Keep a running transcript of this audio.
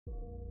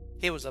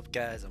Hey, what's up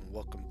guys, and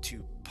welcome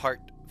to part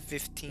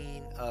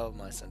 15 of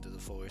my Son to the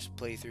Forest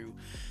playthrough.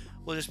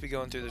 We'll just be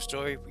going through the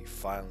story. We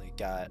finally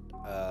got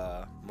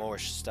more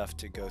stuff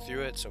to go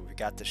through it, so we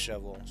got the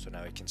shovel, so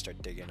now we can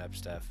start digging up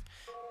stuff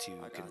to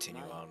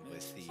continue on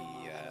with the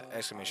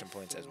exclamation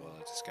points, as well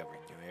as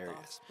discovering new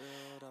areas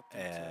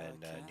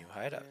and new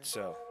hideouts.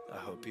 So I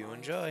hope you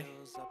enjoy.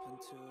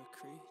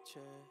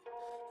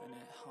 And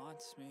it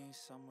haunts me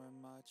somewhere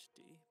much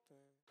deeper.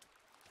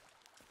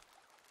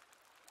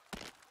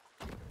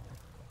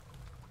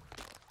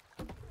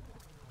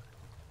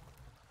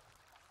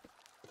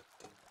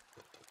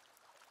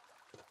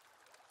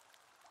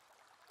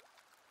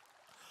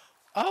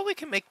 Oh, we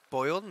can make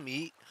boiled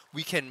meat.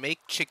 We can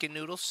make chicken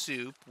noodle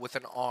soup with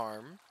an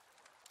arm.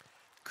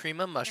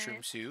 Cream of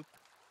mushroom soup.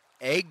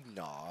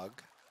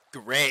 Eggnog.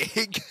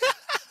 Greg.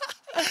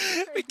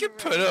 We can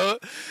put a...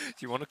 Do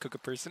you want to cook a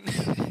person?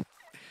 No,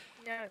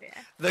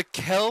 yeah. The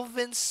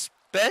Kelvin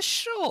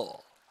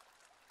Special.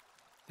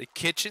 The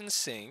kitchen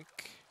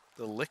sink.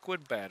 The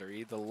liquid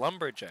battery. The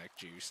lumberjack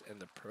juice. And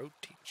the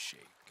protein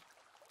shake.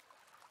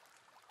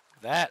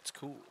 That's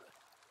cool.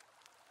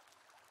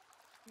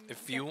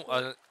 If you...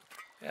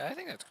 yeah, I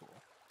think that's cool.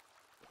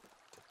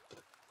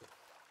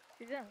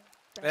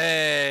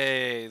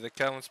 Hey, the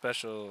Kelvin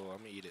Special. I'm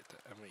gonna eat it.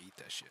 I'm gonna eat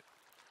that shit.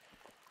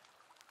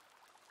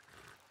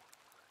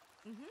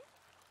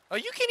 Oh,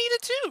 you can eat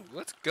it too.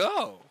 Let's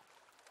go.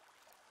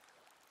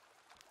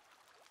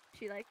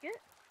 She like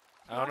it?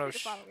 I don't know. To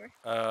follow her.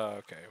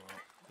 Okay. Well,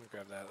 we'll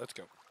grab that. Let's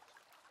go.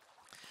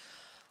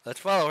 Let's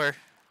follow her.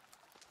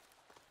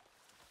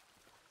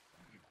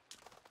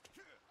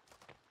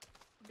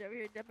 She's over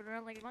here jumping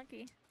around like a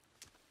monkey.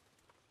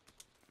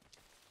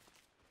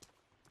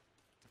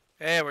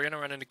 Hey, we're gonna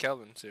run into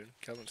Kelvin soon.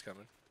 Kelvin's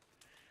coming.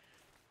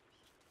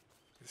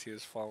 Because he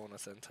was following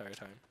us the entire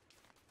time.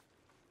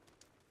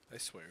 I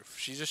swear, if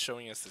she's just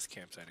showing us this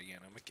campsite again,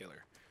 I'm gonna kill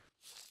her.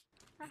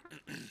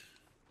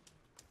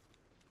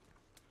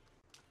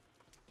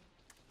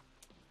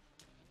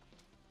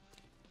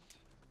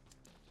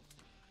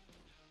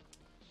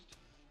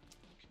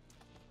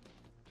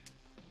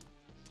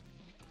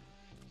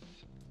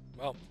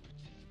 Well.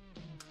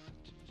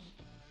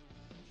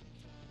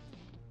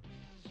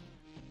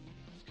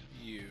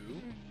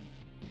 You.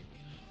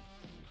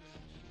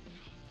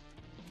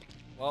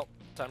 Well,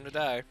 time to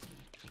die.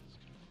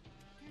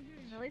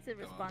 At least it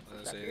responds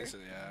to stuff here. This is,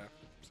 yeah.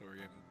 So we're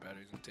getting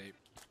batteries and tape.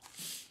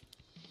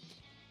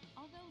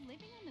 Although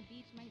living on the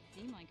beach might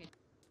seem like a...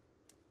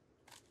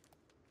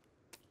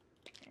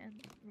 And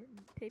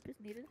tape is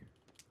needed.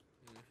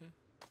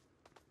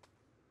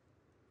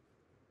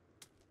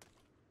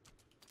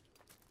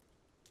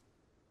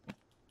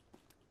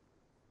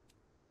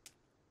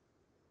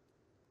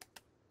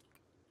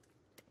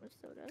 With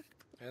sodas.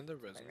 And the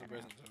resin. The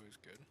resin's always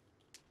good.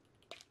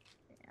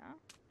 Yeah.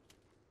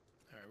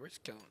 Alright, where's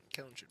Kellen?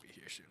 Kellen should be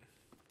here soon.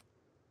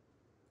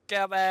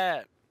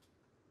 Kelvin!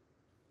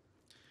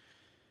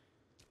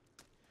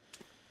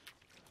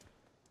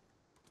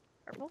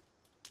 Purple?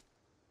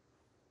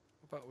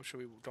 Should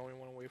we, don't we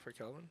want to wait for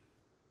Kelvin?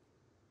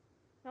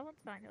 That one's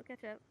fine, he'll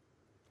catch up.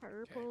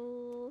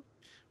 Purple. Okay.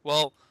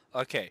 Well,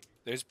 okay.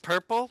 There's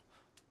purple,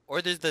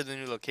 or there's the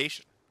new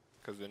location.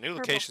 Because the new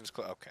location's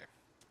close. Okay.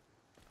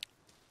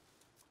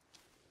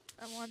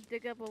 I want to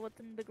dig up what's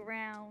in the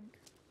ground.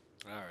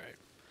 Alright.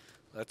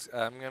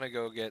 I'm gonna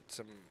go get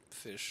some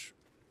fish,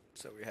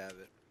 so we have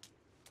it.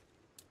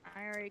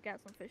 I already got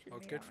some fish in me.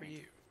 Oh, good for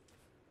you.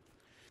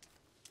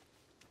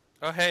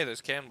 Oh, hey,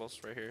 there's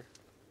cannibals right here.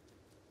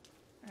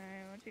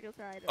 Alright, why don't you go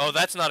side? Oh,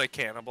 that's not a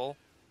cannibal.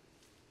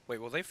 Wait,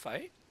 will they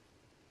fight?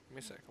 Give me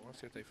a sec. I want to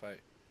see if they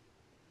fight.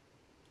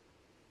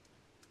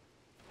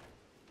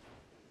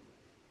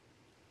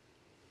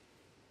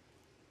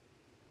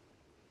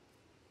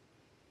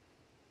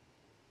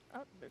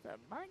 Oh, there's a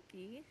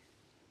monkey.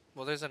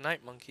 Well, there's a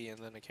night monkey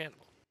and then a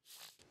cannibal.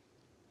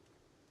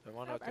 I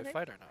wonder if they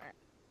fight or not.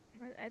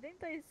 I think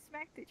they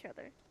smacked each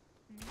other.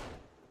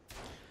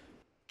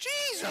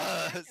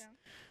 Jesus!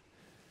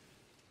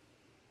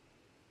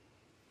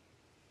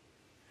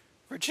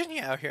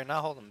 Virginia out here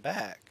not holding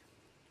back.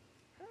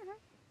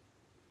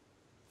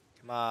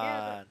 Come on.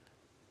 Yeah,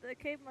 the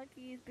cave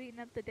monkey is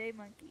beating up the day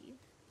monkey.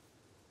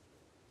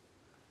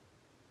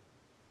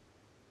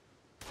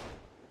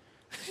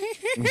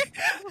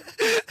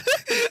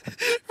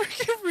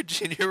 Freaking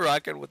Virginia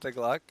rocking with the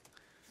Glock.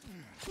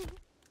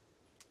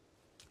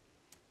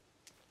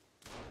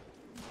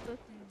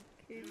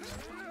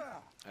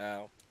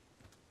 Ow.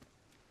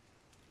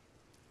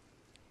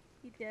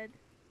 He dead.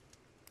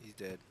 He's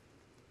dead.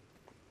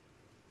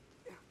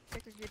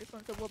 Technically, this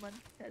one's a woman.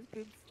 Has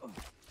boobs.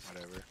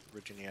 Whatever.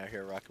 Virginia out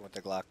here rocking with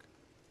the Glock.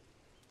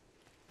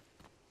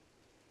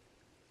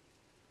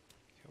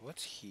 Okay,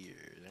 what's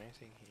here? Is there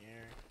anything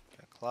here?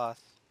 Got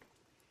cloth.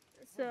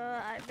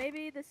 So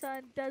maybe the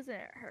sun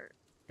doesn't hurt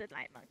the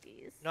night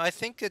monkeys. No, I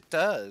think it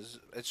does.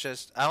 It's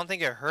just, I don't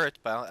think it hurts,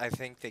 but I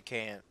think they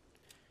can't.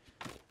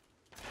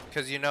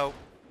 Because, you know,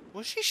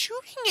 what's she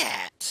shooting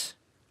at?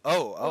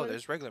 Oh,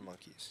 there's regular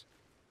monkeys.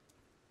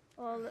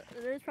 Well,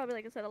 there's probably,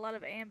 like I said, a lot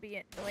of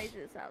ambient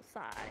noises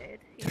outside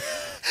here.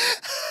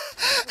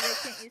 They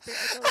can't use their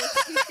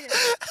echolocation.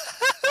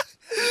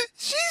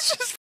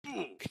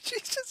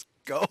 She's just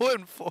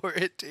going for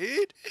it,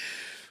 dude.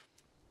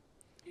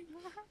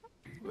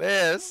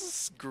 Man, this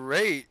is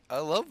great. I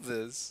love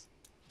this.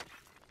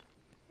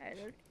 Alright,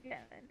 there's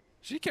Kevin.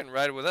 She can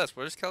ride with us.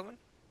 Where's Kelvin?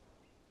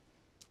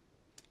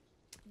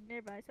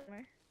 Nearby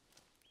somewhere.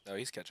 Oh,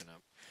 he's catching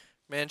up.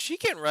 Man, she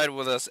can ride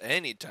with us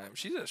anytime.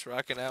 She's just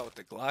rocking out with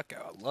the Glock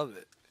out. I love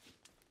it.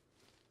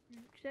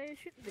 Should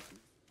shooting the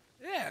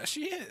Yeah,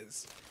 she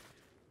is.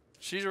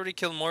 She's already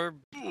killed more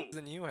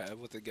than you have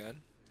with a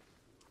gun.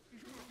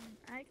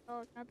 I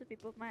call out the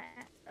people with my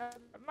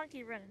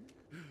monkey running.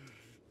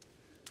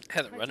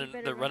 Yeah, they're Might be running.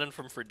 better They're run. running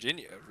from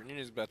Virginia.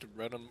 Virginia's about to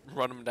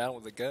run them down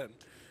with a gun.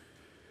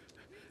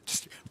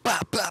 Just blah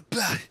blah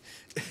blah.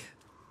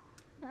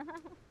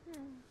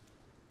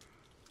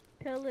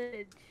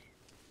 Pillage.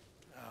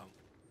 Oh.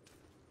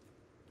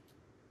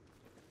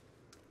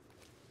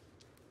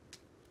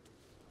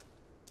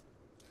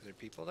 Is there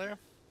people there?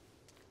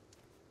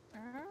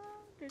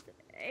 There's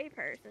a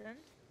person.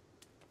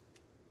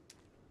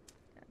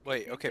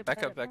 Wait. Think Okay. about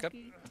Back up. a Back up.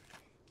 monkey.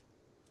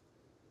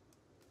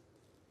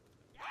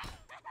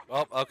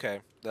 Oh.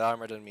 Okay. The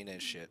armor doesn't mean any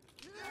shit.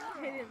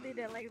 He didn't lead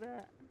it like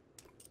that.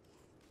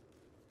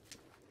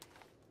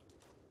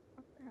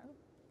 What the hell?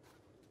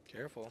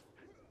 Careful.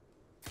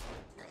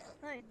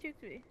 Oh, he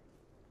juked me.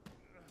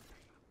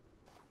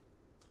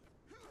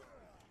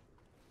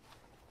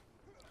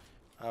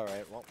 All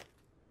right. Well,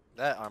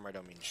 that armor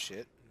don't mean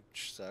shit.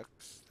 Which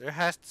sucks. There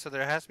has to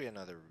be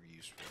another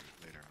use for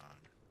it later on.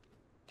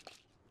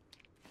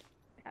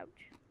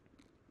 Ouch.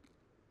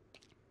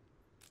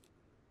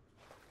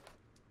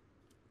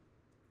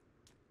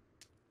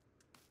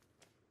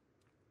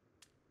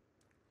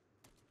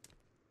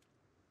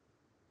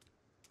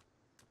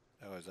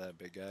 Oh, is that a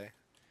big guy? I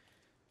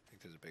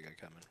think there's a big guy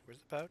coming. Where's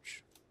the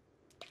pouch?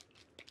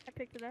 I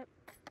picked it up.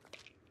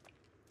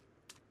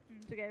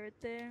 There's a guy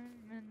right there,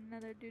 and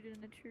another dude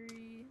in a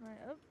tree. Like,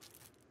 oh.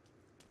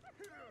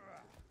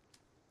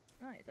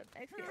 Oh, he's an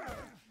excavator.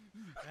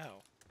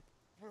 Ow.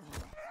 Oh,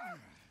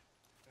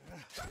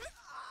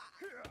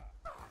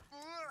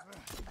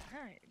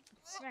 he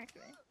smacked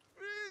me.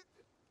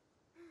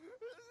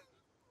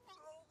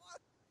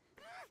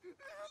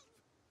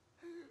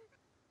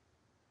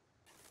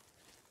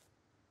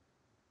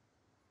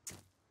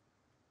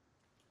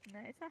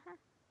 Nice, haha.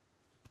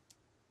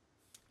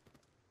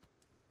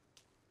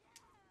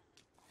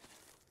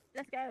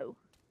 Let's go.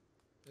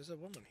 There's a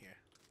woman here.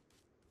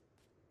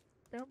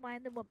 Don't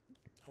mind the woman.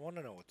 I want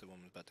to know what the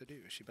woman's about to do.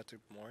 Is she about to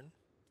mourn?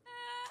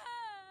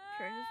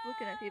 Sure, just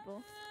looking at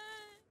people.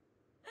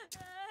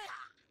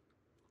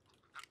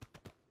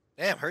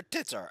 Damn, her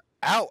tits are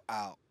out.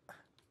 Oh,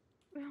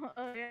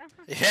 yeah?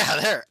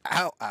 Yeah, they're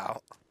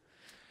out.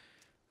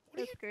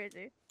 That's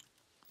crazy.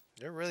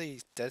 You're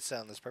really dead set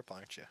on this purple,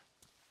 aren't you?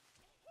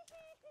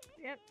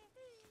 Yep.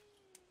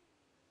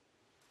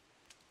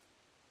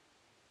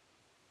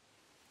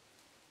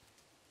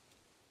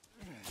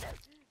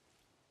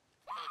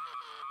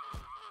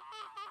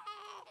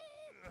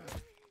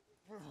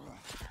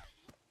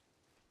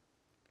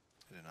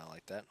 I did not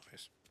like that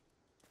noise.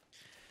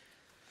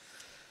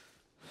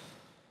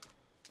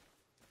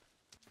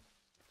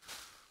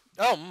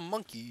 Oh,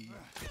 monkey.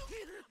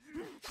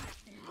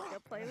 Go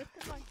play with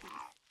the monkey.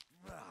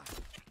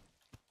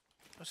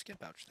 Oh, skin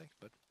pouch. Thanks,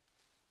 bud.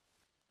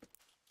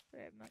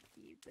 That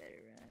monkey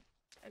better run.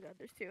 Oh god,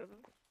 there's two of them.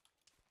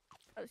 Oh,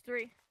 there's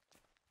three.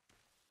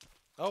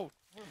 Oh.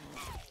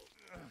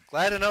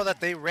 Glad to know that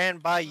they ran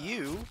by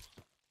you.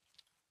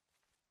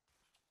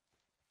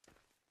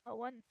 Oh,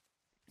 one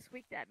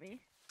squeaked at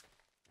me.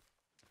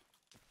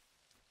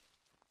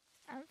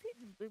 I'm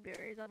eating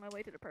blueberries on my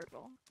way to the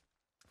purple.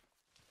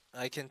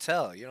 I can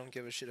tell. You don't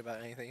give a shit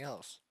about anything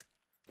else.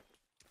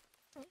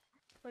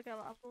 Look how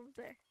lot of them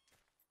there.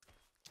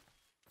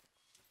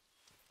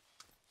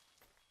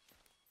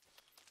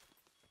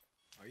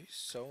 Are you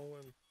so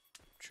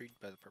intrigued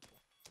by the purple?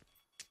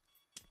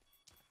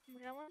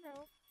 I want to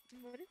know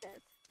what it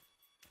is.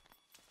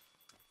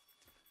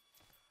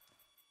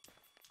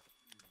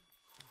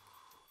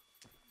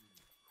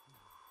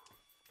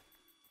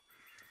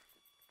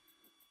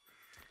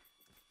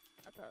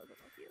 I thought it was a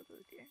monkey. It was a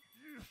deer.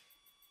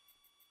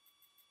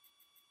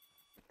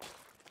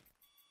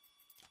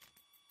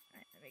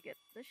 Alright, let me get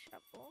the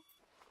shovel.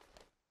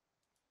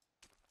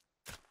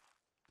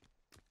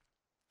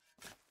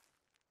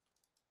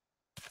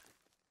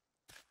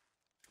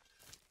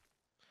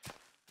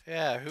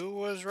 Yeah, who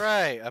was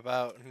right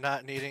about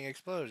not needing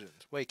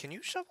explosions? Wait, can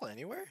you shovel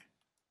anywhere?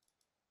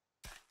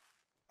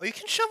 Oh, you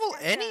can shovel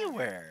Shotgun.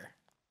 anywhere.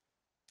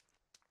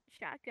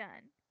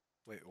 Shotgun.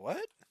 Wait,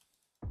 what?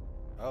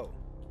 Oh.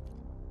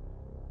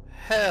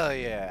 Hell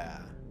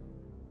yeah.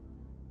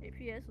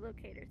 APS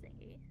locator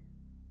thingy.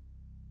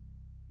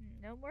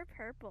 No more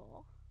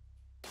purple.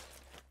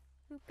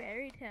 Who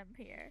buried him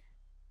here?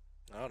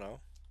 I don't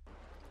know.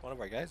 One of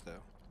our guys,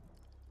 though.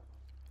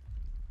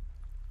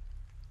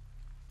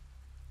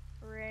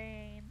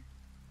 Rain.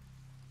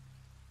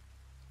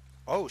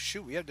 Oh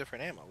shoot, we have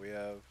different ammo. We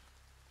have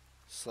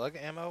slug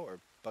ammo or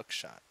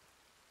buckshot.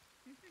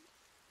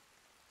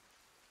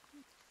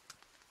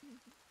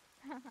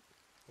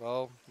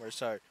 Well, we're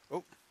sorry.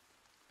 Oh.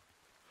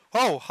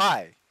 Oh,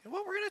 hi.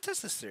 Well, we're gonna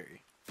test this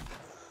theory.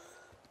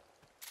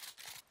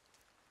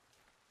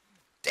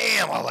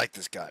 Damn, I like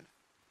this gun.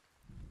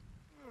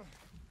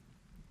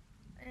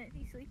 And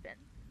he's sleeping.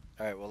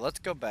 All right, well, let's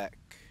go back.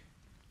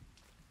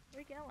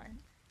 We're going.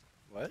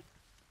 What?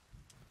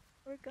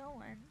 We're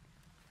going.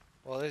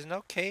 Well, there's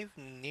no cave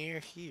near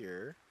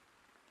here.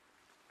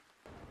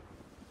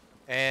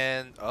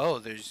 And oh,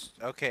 there's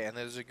okay, and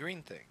there's a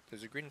green thing.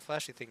 There's a green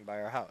flashy thing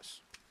by our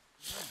house.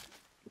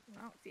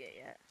 I don't see it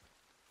yet.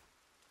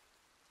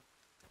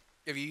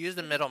 If you use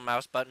the middle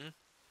mouse button,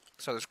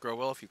 so the scroll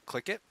wheel, if you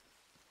click it,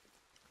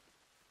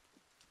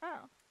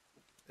 Oh.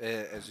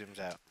 it zooms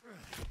out.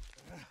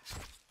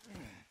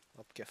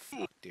 Oh, get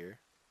fucked, dear.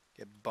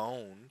 Get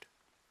boned.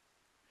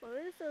 What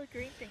does the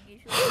green thing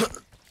usually mean?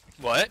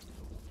 What?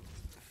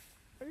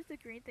 What does the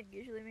green thing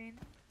usually mean?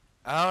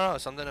 I don't know,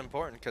 something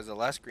important, because the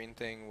last green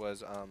thing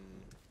was,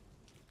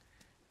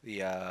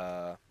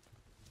 the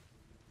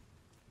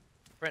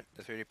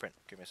 3D print.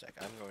 Give me a sec.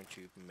 I'm going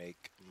to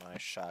make my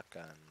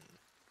shotgun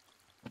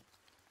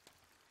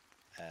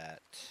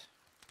at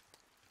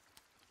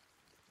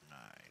 9,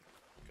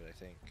 because I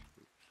think,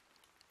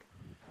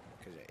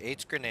 because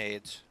 8's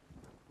grenades,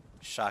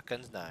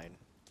 shotgun's 9.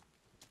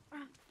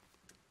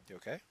 You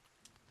okay?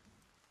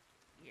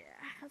 Yeah,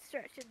 I'm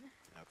stretching.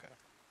 Okay.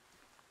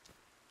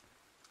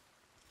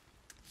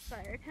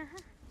 Tired.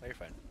 Oh, you're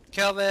fine.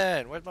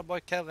 Kelvin! Where's my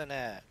boy Kelvin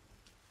at?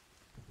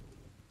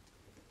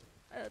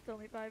 It's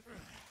only 5.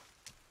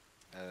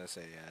 I was gonna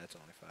say, yeah, it's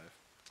only 5.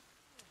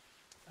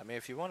 I mean,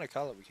 if you want to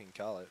call it, we can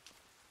call it.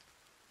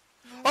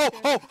 Oh, Okay.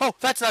 oh, oh!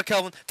 That's not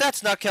Kelvin!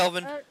 That's not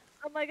Kelvin!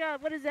 Oh my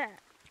god, what is that?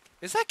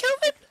 Is that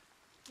Kelvin?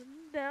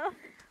 No.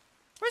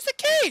 Where's the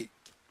key?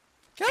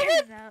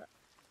 Kelvin! No.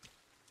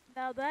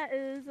 Now that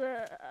is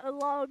a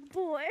long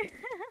boy.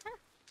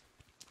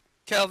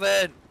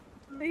 Kelvin!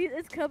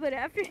 It's coming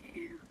after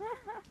you.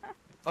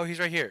 Oh, he's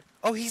right here.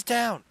 Oh, he's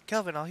down!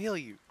 Kelvin, I'll heal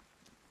you.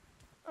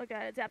 Oh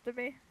god, it's after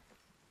me.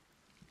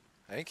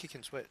 I think he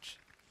can switch.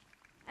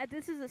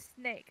 This is a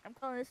snake. I'm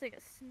calling this thing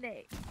a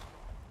snake.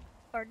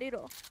 Or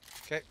noodle.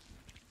 Okay.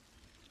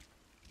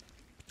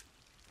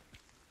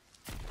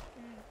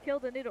 Kill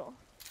the noodle.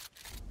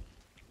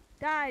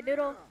 Die,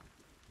 noodle.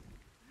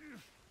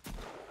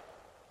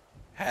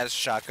 Has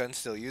shotgun,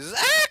 still uses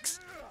axe!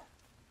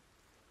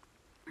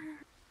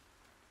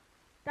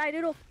 Die,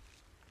 noodle.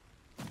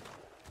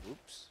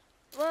 Oops.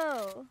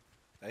 Whoa.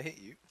 I hit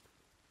you.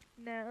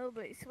 No,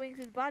 but he swings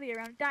his body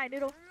around. Die,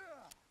 noodle.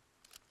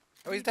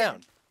 Oh, he's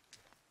down.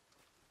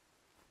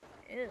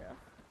 Ew.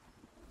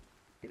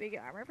 Did we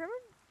get armor from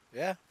him?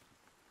 Yeah.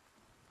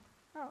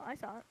 Oh, I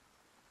saw it.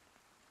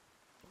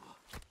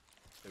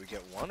 Did we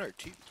get 1 or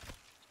 2?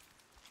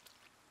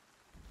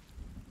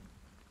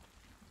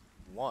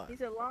 1.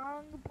 He's a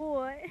long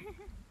boy.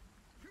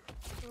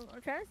 Well,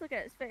 I'm trying to look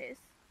at his face.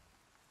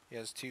 He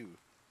has 2.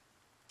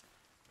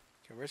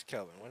 Okay, where's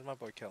Kelvin? Where's my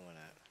boy Kelvin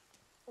at?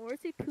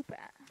 Where's he poop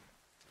at?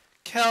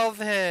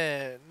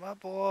 Kelvin! My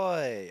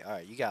boy!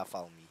 Alright, you gotta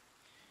follow me.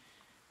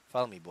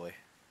 Follow me, boy.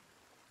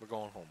 We're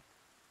going home.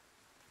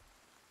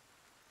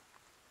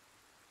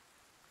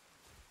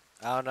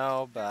 I don't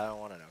know, but I don't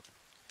want to know.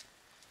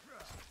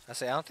 I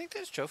say, I don't think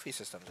there's trophy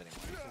systems anymore.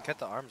 You can cut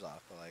the arms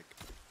off, but like...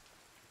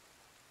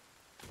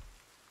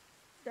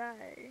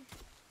 Die.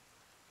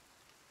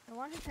 I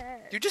want his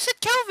head. You just hit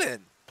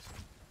Kelvin!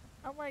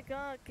 Oh my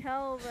god,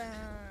 Kelvin.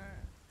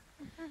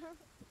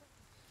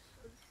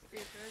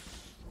 Stupid.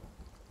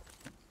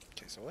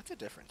 Okay, so what's the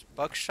difference?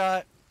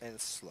 Buckshot and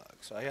slug.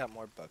 So I got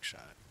more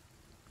buckshot.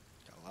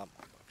 Got a lot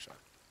more buckshot.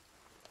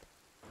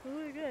 Oh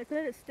my god, is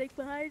that a snake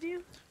behind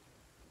you?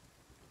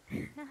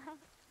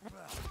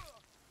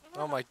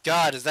 Oh my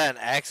god, is that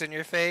an axe in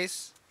your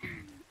face?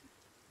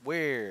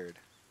 Weird.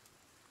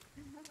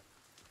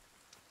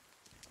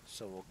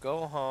 So we'll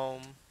go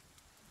home.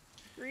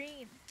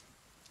 Green.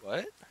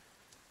 What?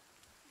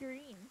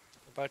 Green.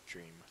 What about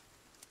dream?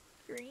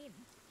 Green.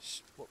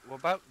 What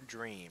about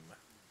dream?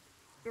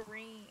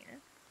 Green.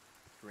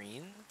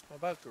 Green? What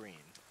about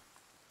green?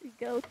 We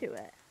go to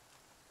it.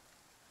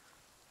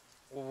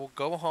 Well, we'll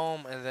go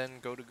home and then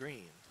go to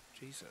green.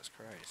 Jesus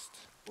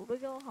Christ. What we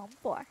go home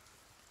for?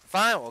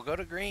 Fine, we'll go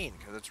to green,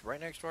 because it's right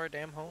next to our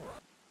damn home.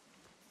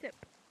 Sip.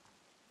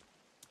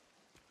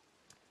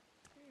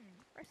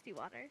 Rusty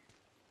water.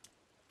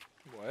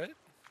 What?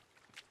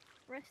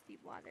 Rusty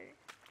water.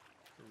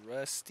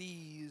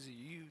 Rusties,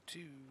 you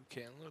too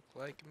can look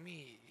like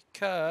me.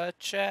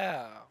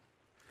 Ka-chow.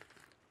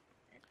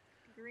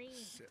 Green.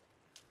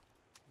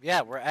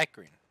 Yeah, we're at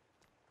green.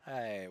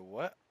 Hey,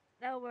 what?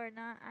 No, we're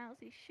not. I don't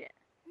see shit.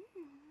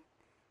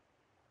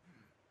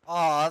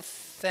 Aw,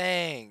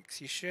 thanks.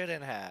 You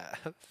shouldn't have.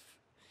 What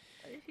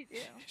did she do?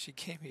 She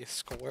gave me a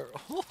squirrel.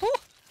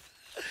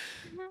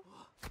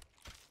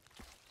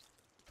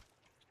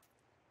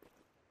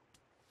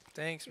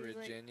 Thanks, She's like-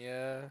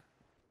 Virginia.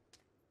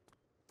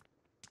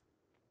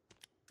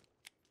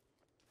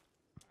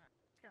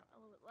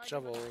 Well, I can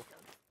Shovel. look like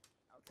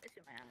I was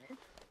itching my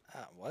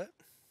eye. What?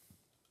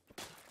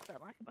 So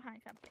I'm looking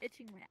behind. I'm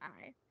itching my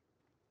eye.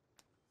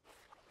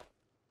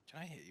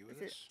 Can I hit you with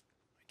Is it- this?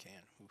 I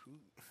can. Woohoo.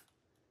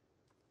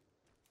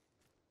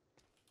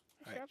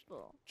 A Alright.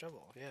 shovel.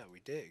 Shovel. Yeah, we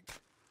dig.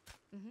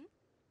 Mhm.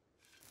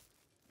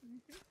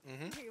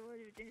 Mm-hmm. Hey, what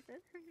did Jenny said?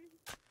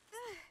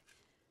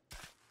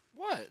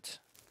 What?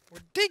 We're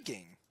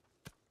digging.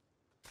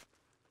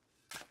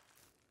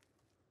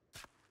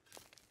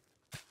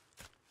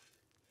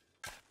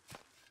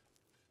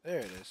 There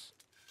it is.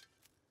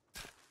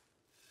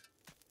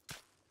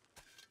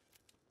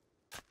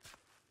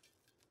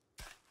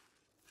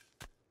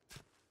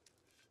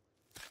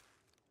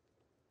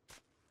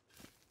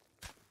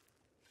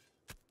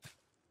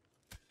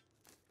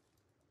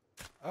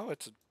 Oh,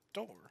 it's a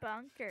door.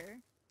 Bunker.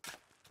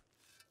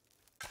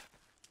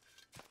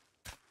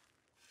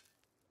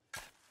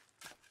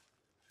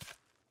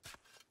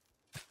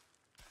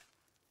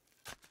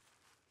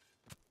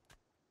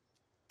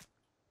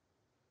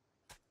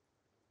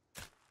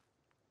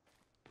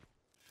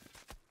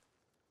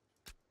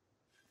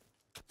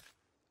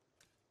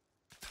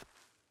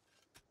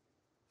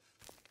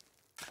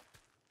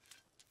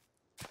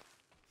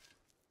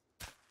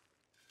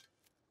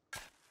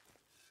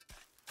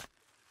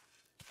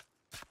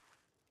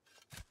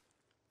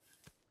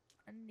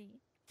 A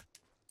knee.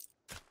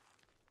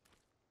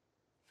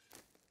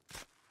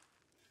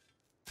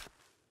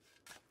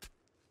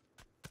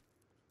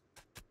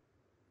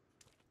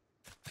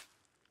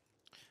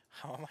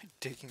 How am I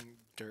digging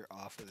dirt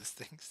off of this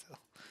thing still?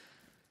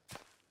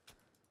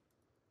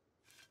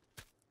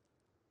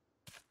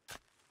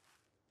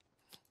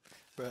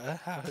 Bruh,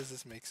 how does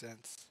this make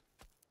sense?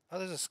 Oh,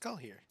 there's a skull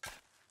here.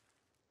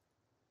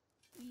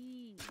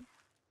 E.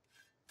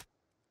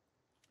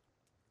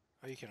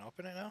 Oh, you can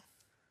open it now?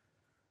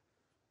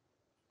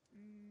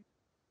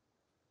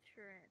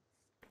 Entrance.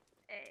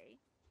 A.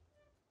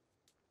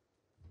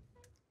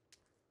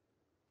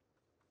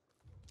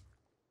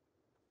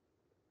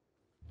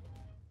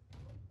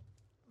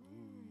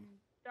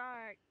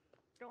 Dark.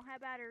 Don't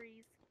have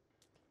batteries.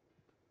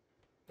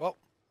 Well,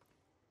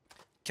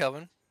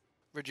 Kelvin,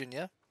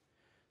 Virginia,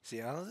 see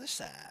you on the other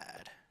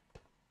side.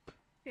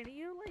 Can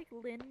you like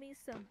lend me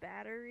some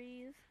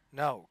batteries?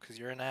 No, because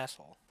you're an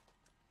asshole.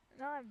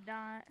 No, I'm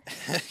not.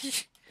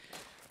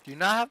 Do you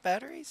not have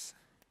batteries?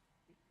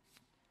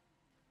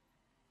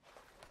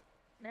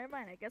 Never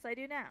mind. I guess I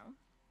do now.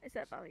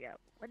 Except I'll get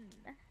one.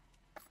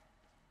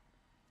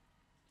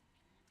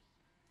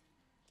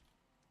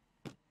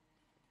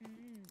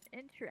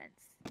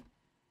 Entrance.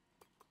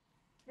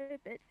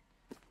 Ribbit.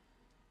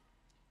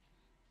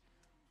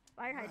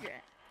 Fire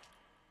hydrant.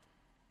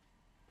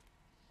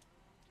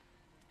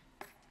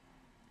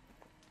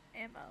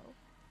 Ammo.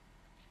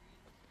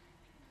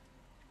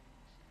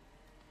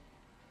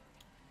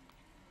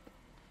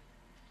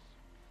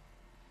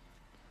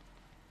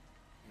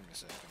 Give me a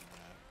second. I'm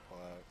gonna pull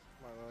out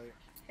my light.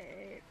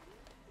 Tape.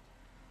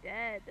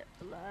 Dead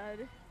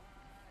blood.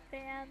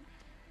 Fan.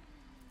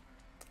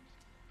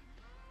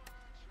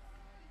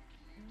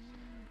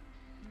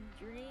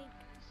 Drink.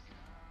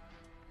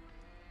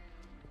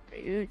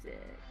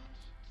 Music.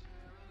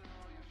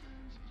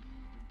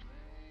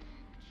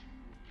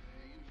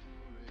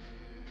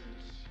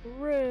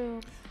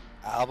 Room.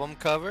 Album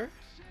cover?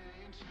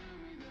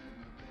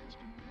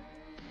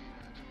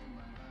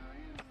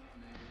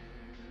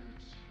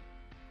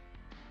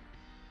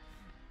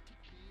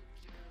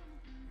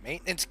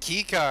 Maintenance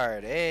key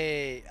card.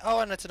 Hey. Oh,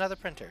 and it's another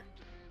printer.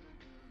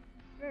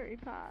 Very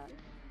pod.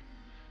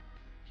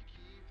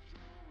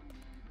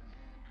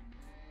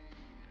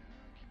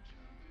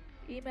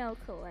 Email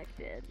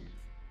collected.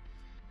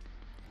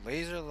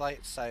 Laser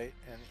light sight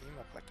and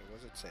email collector.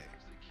 What does it say?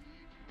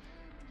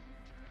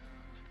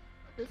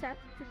 This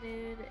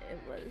afternoon, it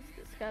was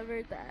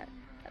discovered that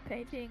a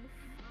painting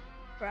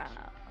from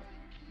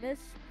Miss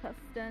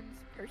Puffton's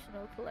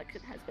personal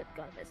collection has been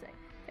gone missing.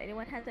 If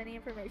anyone has any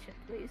information,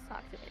 please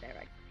talk to me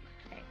directly.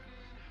 Hank.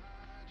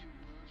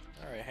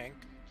 Alright, Hank.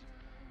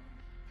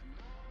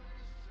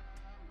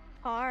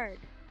 Hard.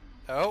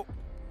 Oh.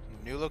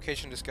 New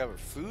location discovered.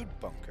 Food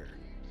bunker.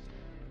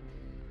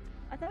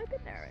 I thought I'd been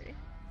there already,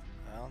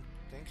 I don't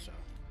think so.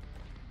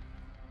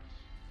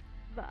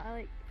 but I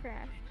like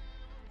crashed.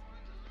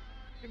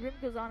 The room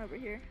goes on over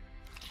here.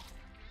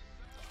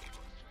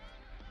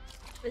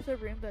 There's a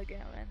Roomba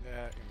going.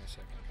 Yeah, give me a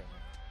second. Coming.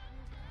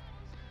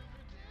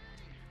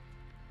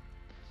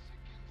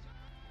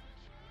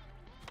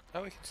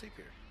 Oh, we can sleep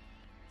here.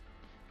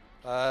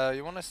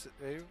 You want to?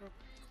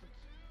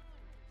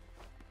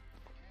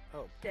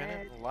 Oh,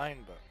 pennant Dead.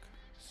 line book.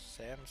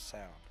 Sam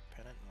Sound.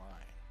 Pennant line.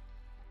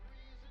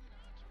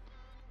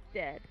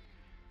 Dead.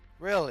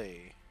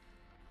 Really?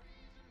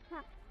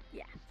 Huh.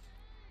 Yeah.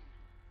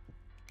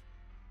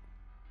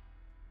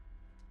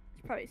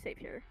 It's probably safe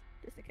here,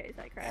 just in case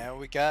I crash. And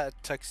we got a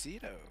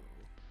tuxedo.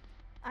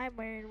 I'm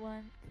wearing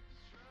one.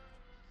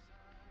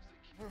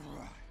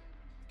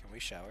 Can we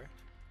shower?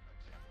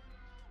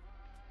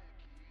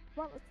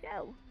 Come on, let's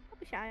go. Don't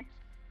be shy.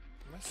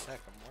 Give me a sec.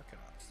 I'm working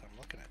on stuff. I'm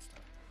looking at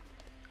stuff.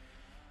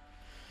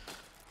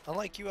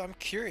 Unlike you, I'm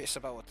curious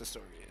about what the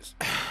story is.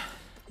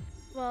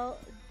 Well,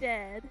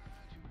 dead.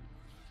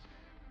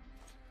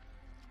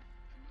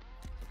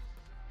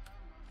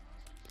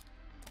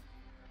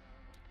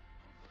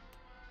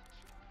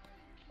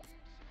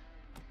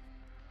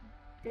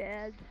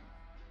 Dead.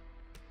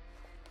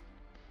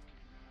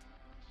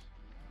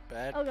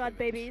 Bad. Oh god,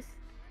 pivot. babies.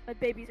 My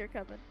babies are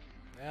coming.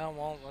 Yeah,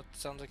 well, that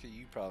sounds like a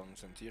you problem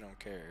since you don't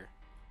care.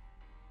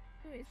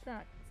 No, it's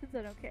not. Since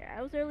I don't care.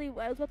 I was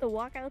about to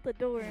walk out the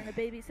door and a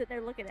baby's sitting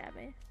there looking at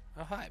me.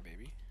 Oh, hi,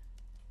 baby.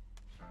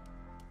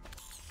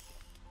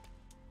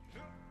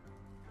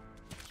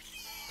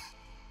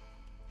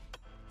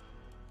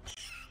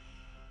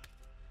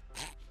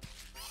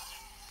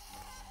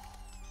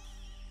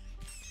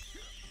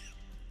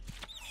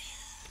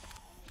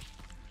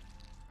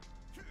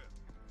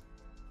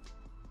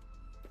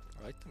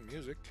 I like the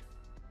music.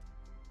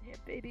 Yeah,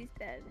 baby's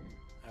dead.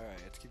 Alright,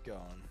 let's keep going.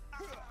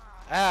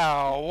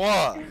 Ow,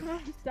 what?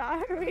 I'm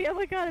sorry. Oh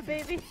my god, a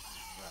baby.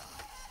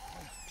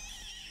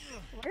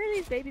 Where are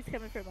these babies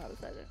coming from all of a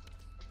sudden?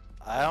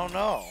 I don't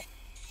know.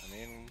 I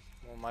mean,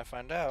 we might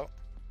find out.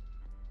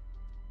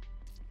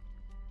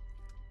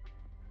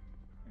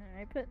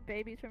 Alright, putting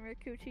babies from your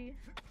coochie.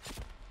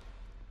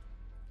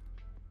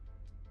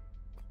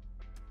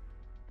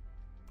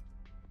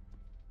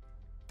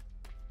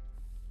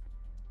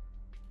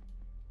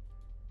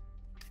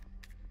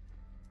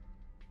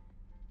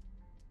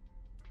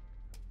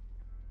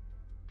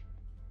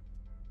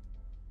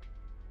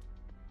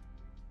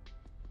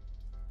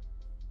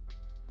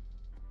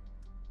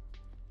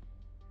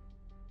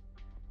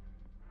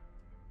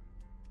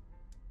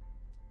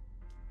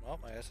 Well,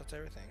 I guess that's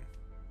everything.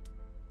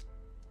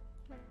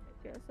 I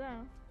guess so.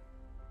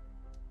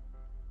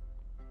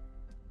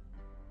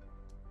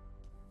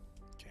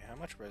 Okay, how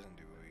much resin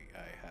do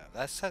I have?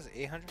 That says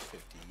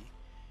 850.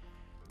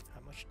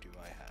 How much do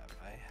I have?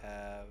 I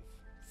have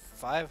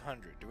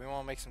 500. Do we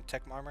want to make some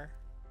tech armor?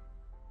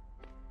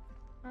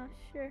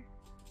 Sure.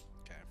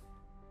 Okay.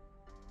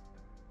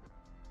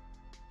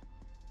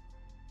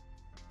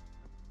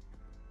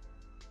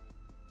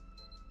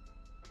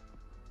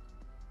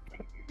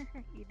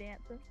 You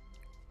dancing?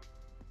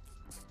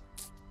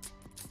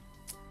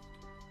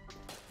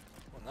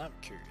 Well, now I'm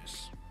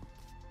curious.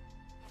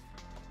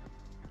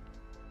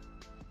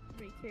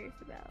 What are you curious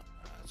about?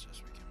 It's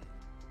just we can.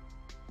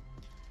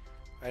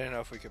 I didn't know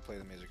if we could play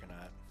the music or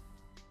not.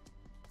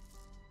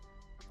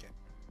 Okay.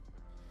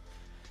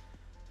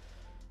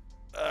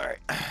 Alright.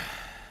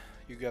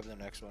 You grab the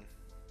next one.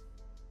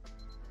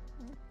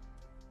 Hmm.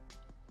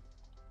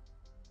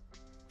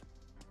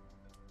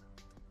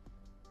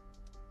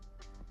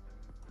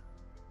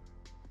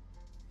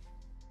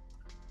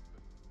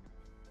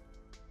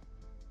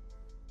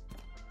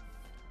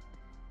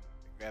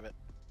 Grab it.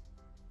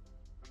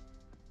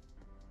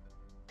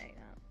 Hang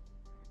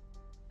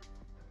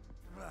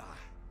on.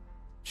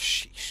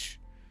 Sheesh.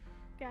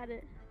 Got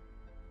it.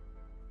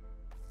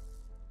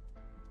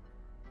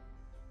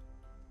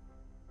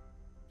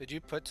 Did you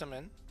put some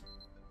in?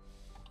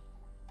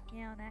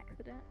 Yeah, on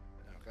accident.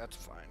 Okay, that's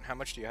fine. How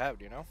much do you have?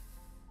 Do you know?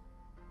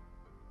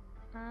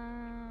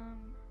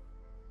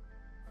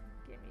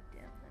 Give me a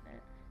damn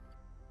minute.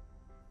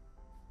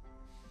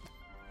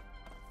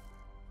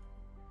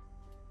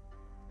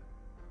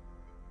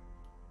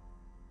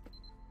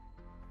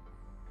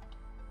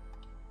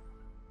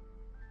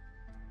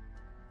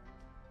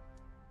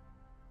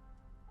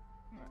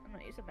 I'm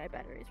not using my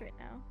batteries right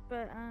now,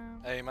 but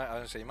Hey, I was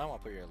gonna say you might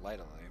want to put your light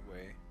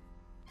away.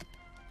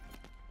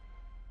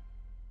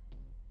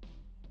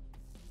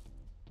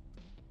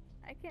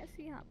 I can't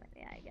see how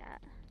many I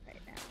got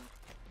right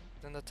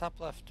now. In the top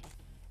left.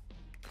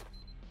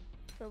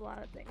 There's a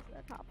lot of things in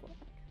the top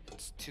left.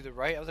 It's to the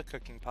right of the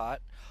cooking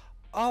pot.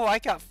 Oh, I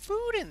got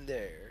food in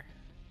there.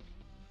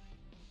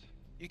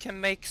 You can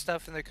make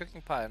stuff in the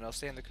cooking pot and it'll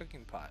stay in the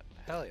cooking pot.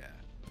 Hell yeah.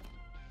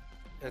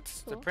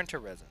 It's the Cool. printer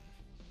resin.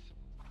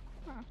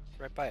 Huh. It's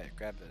right by it.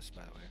 Grab this,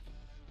 by the way.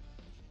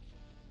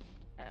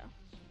 Oh.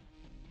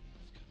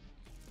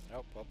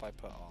 Nope, well, I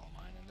put all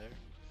mine in there.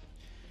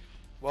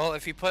 Well,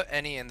 if you put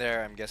any in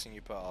there, I'm guessing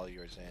you put all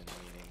yours in,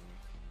 meaning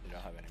you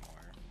don't have any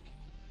more.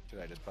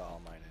 Because I just put all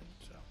mine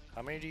in, so.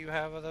 How many do you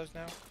have of those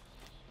now?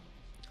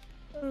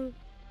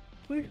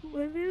 Which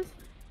one is?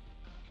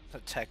 The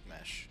tech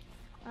mesh.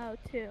 Oh,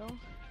 2.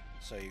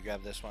 So you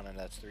grab this one and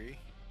that's 3?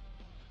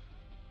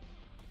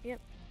 Yep.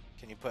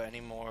 Can you put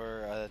any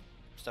more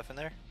stuff in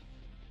there?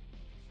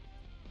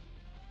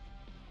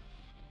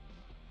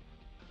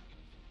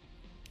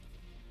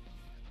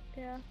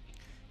 Yeah.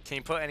 Can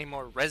you put any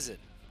more resin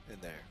in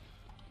there?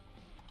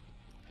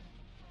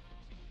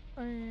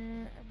 I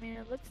mean,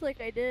 it looks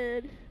like I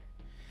did.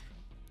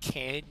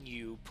 Can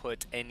you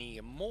put any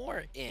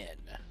more in?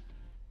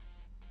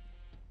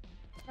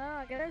 Oh,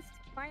 I gotta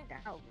find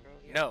out, bro.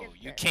 No,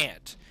 you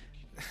can't.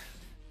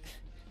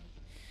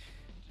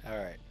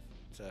 Alright,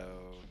 so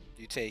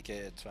you take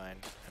it, it's fine.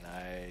 And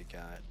I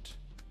got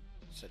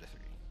a set of 3.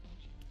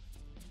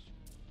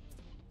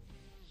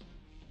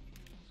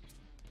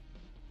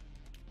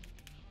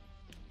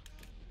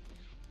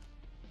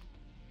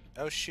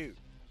 Oh shoot.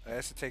 I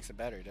guess it takes a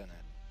battery, doesn't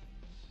it?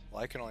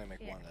 Well, I can only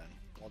make Yeah. one then.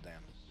 Well,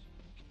 damn.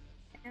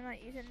 I'm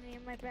not using any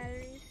of my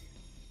batteries.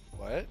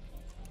 What?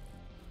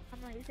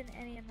 I'm not using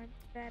any of my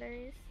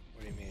batteries.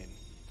 What do you mean?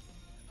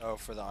 Oh,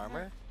 for the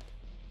armor?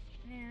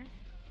 Yeah.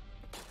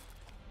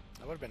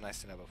 That would have been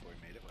nice to know before we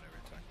made it. Whatever,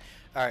 it's fine.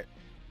 Alright.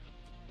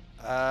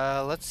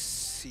 Let's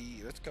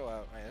see. Let's go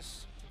out, I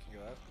guess. We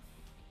can go out.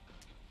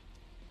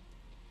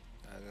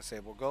 I was gonna say,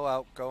 we'll go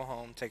out, go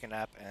home, take a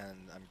nap,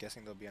 and I'm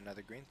guessing there'll be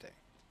another green thing.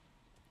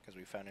 Because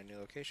we found a new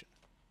location.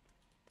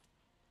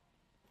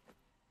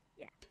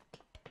 Yeah.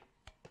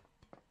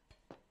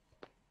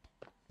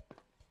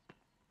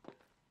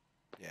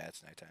 Yeah,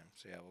 it's nighttime.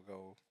 So yeah, we'll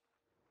go.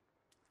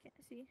 Can't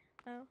see.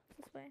 Oh, it's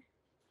this way.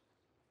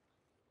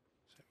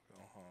 So we'll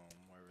go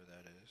home, wherever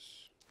that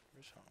is.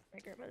 Where's home? Let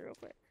me grab it real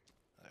quick.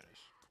 There it is.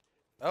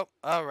 Oh,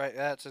 alright,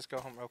 yeah, let's just go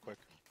home real quick.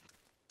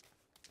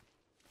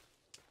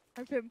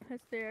 Is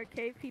there are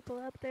cave people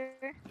up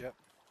there? Yep.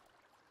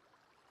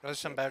 There's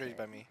some batteries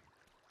by me.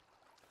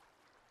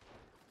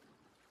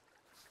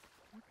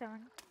 I'm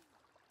coming.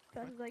 As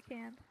fast as I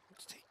can.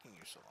 What's taking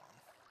you so long?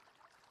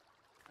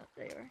 Oh,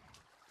 there you are.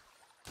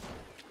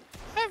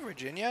 Hi,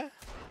 Virginia.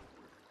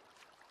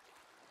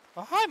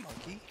 Oh, hi,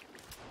 monkey.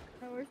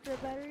 Oh, where's the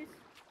batteries?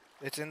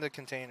 It's in the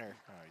container.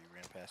 Oh, you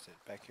ran past it.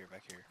 Back here,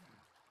 back here.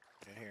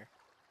 In here.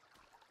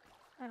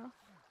 Oh.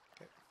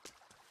 Okay.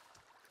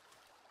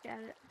 Got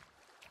it.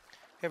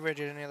 Hey,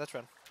 Virginia, let's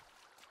run.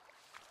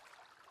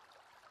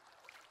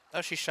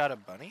 Oh, she shot a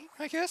bunny,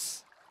 I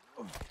guess?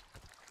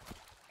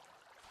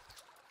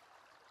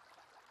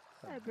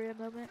 That'd be a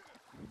moment.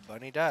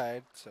 Bunny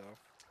died, so.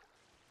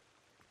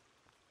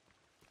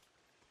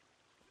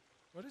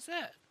 What is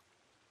that?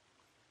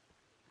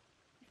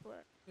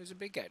 What? There's a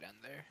big guy down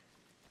there.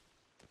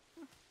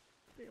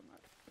 Beat 'em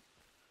up.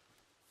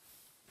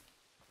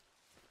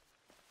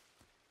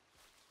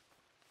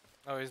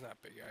 Oh, he's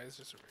not big guy. He's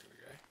just a regular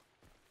guy.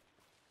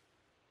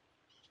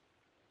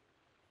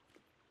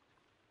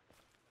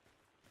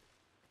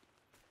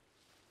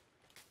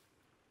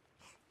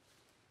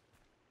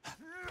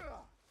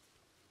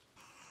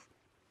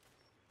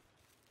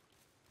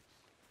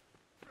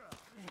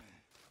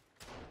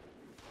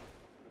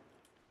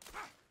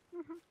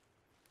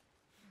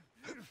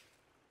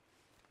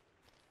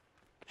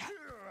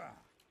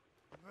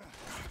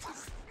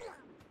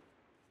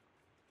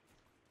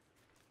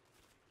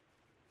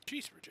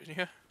 Jeez,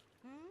 Virginia.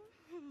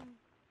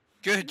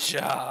 Good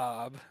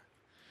job.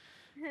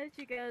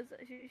 She goes,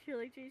 she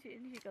like, and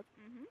she goes,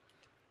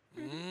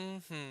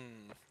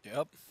 Mm-hmm.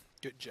 Yep.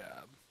 Good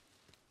job.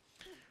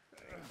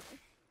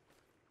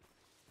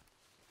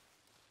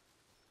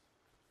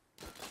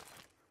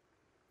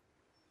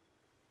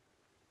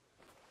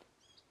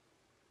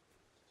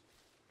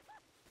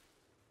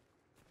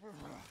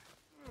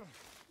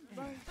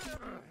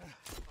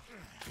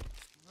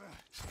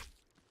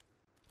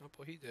 Oh,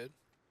 well, he did.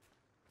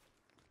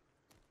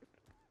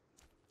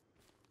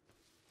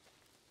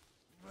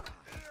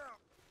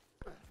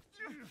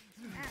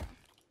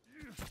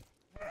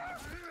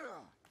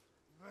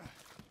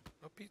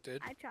 Oh, he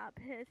did. I chop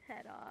his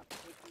head off.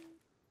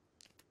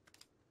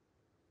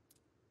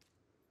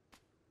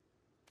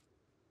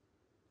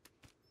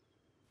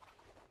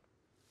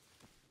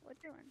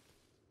 What doing?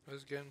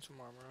 Let's get some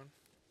armor on.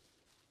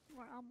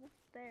 We're almost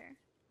there.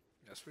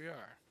 Yes, we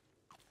are.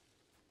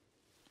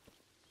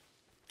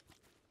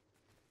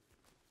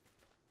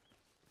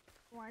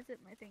 Why is it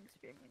my thing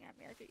screaming at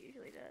me like it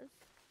usually does?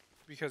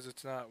 Because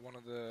it's not one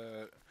of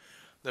the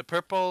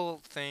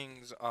purple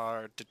things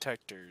are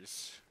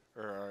detectors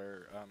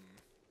or are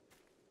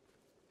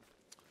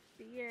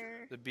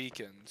Beer. the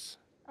beacons.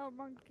 Oh,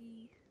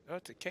 monkey. Oh,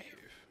 it's a cave.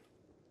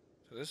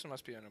 So this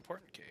must be an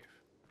important cave.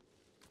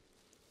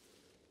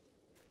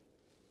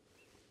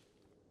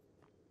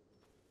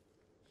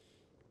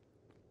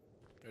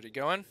 Ready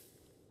going?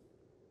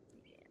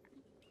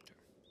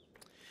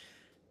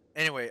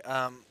 Anyway,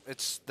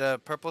 it's the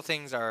purple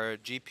things are a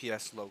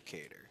GPS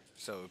locator,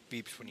 so it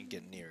beeps when you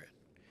get near it.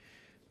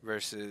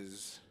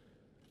 Versus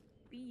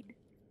Speed.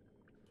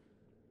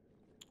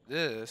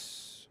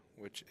 this,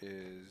 which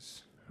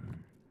is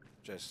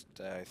just,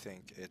 I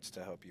think it's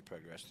to help you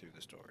progress through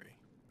the story.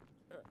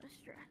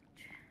 Stretch.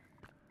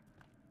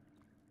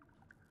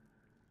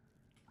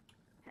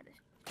 Had to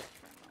stretch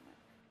for a moment.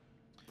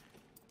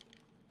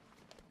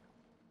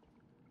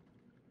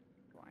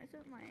 Why is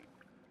it my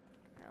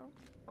hell?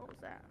 What was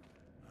that?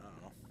 I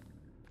don't know.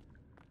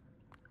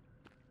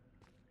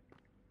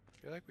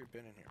 I feel like we've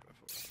been in here before.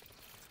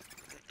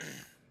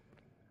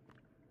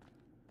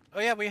 Oh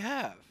yeah, we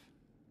have.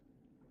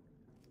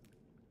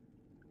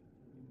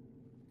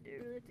 Do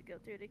you really have to go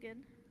through it again?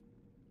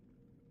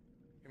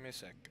 Give me a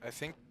sec. I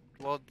think.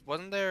 Well,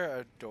 wasn't there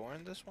a door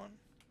in this one?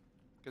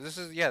 Because this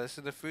is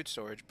the food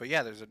storage. But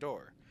yeah, there's a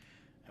door,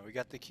 and we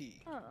got the key,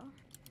 Oh.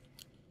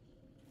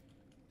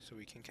 so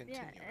we can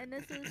continue. Yeah, and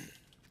this is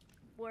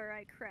where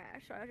I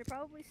crashed, so I should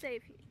probably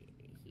save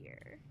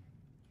here.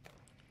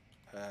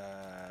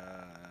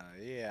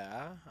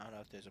 Yeah. I don't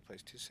know if there's a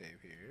place to save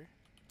here.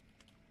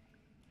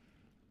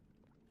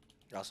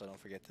 Also, don't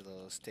forget the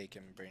little steak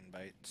and brain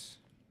bites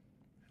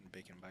and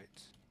bacon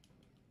bites.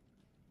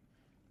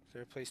 Is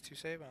there a place to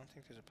save? I don't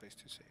think there's a place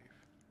to save.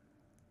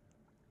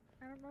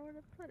 I don't know where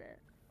to put it.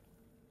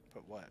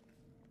 But what?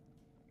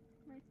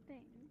 My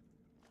thing.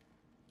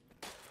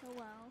 Oh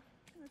well,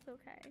 that's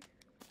okay.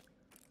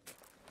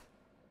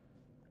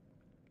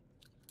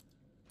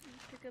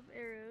 Pick up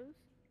arrows.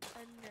 A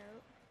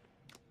note.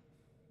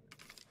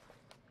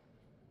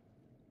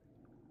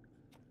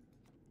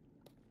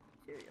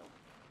 Cereal.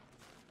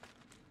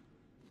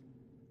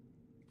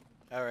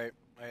 Alright,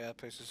 I got a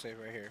place to save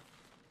right here.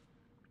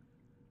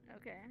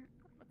 Okay, I'm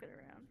looking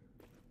around.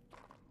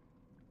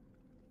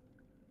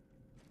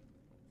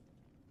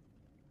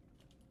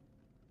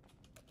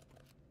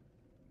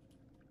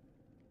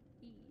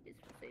 E is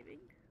for saving.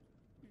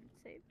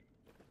 Saved.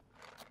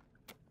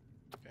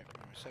 Okay,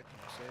 give me a second,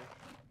 I'll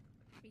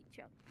save. Meat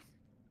chunks.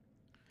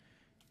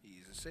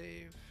 Ease a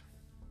save.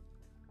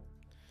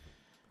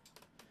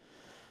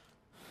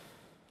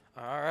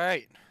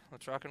 Alright,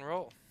 let's rock and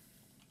roll.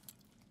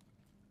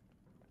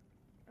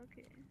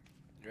 Okay.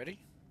 You ready?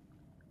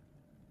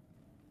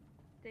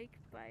 Steak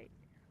bite.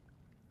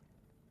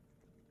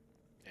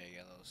 Yeah, you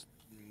got those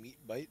meat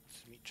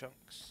bites, meat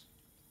chunks.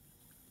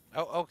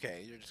 Oh,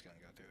 okay, you're just gonna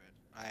go through it.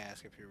 I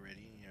ask if you're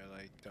ready, and you're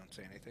like, don't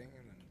say anything,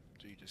 and then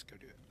so you just go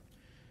do it.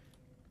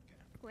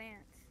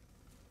 Plants.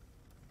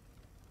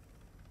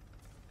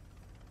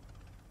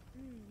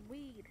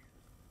 Weed.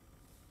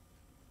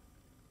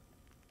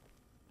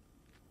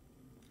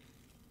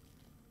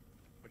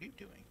 What are you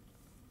doing?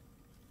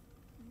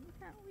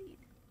 Look at weed.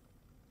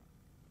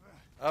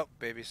 Oh,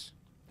 babies.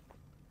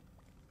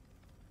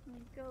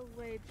 Go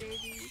away,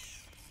 baby.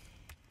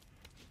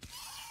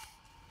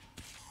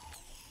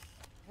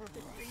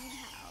 The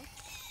greenhouse.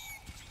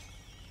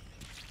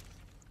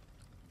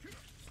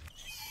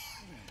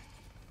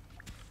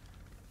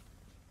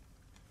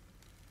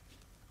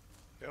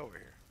 Get over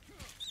here.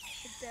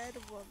 A dead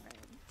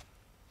woman.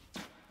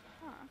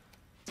 Huh.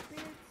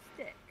 Weird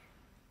stick.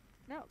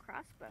 No,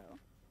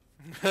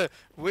 crossbow.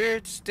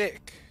 Weird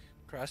stick.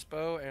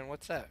 Crossbow, and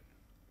what's that?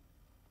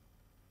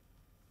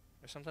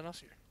 There's something else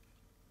here.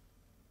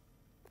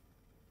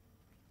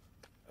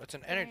 Oh, it's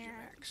an energy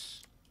Plant.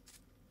 mix.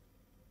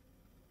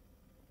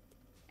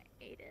 I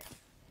ate it.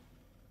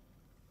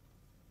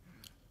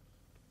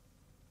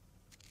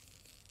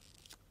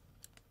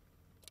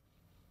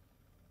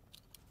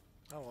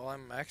 Oh, well,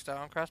 I'm maxed out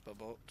on crossbow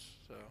bolts,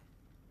 so.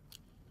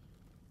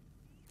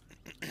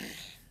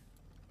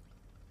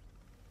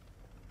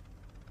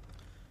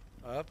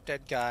 Up,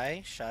 dead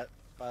guy, shot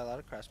by a lot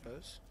of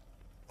crossbows.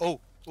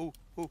 Oh, ooh,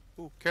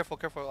 careful,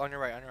 on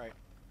your right,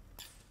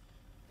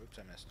 Oops,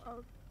 I missed.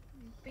 Oh,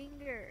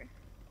 finger.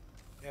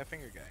 Yeah,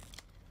 finger guy.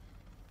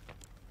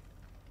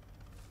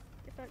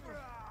 If I were...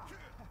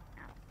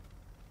 Ow.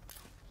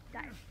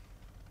 Die.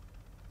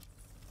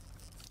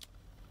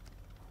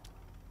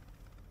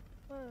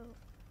 Whoa.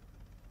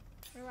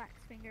 Relax,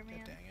 finger man.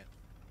 God dang it.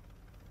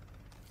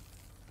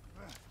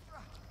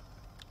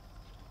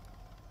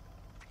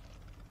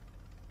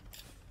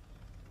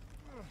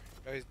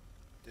 Oh,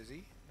 is he?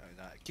 No, he's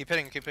not. Keep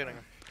hitting him. Oh,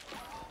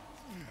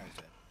 he's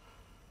dead.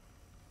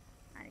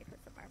 I need to put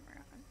some armor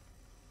on.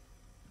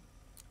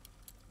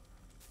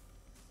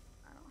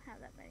 I don't have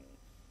that many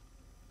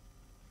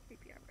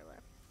creepy armor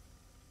left.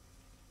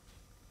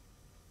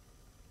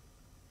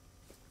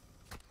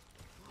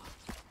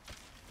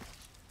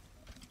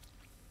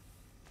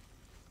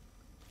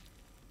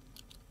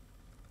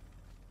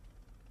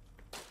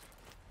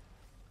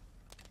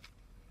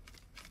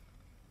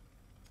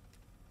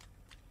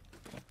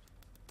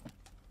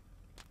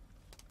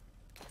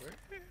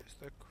 Where's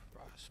the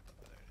crossbow?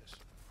 There it is.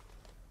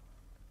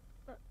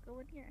 Look, go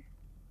in here.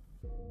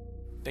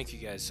 Thank you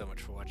guys so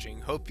much for watching.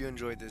 Hope you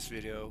enjoyed this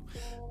video.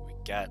 We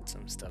got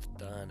some stuff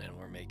done and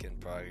we're making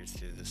progress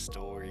through the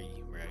story.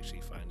 We're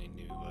actually finding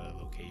new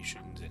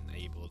locations and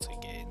able to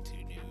get into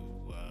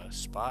new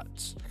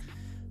spots.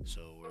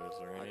 So we're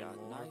learning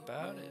more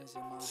about it.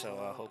 So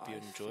I hope you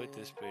enjoyed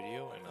this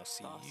video and I'll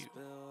see you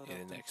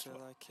in the next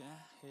one.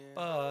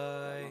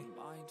 Bye.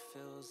 My mind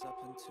fills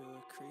up into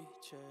a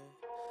creature,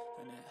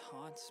 and it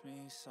haunts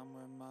me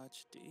somewhere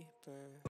much deeper.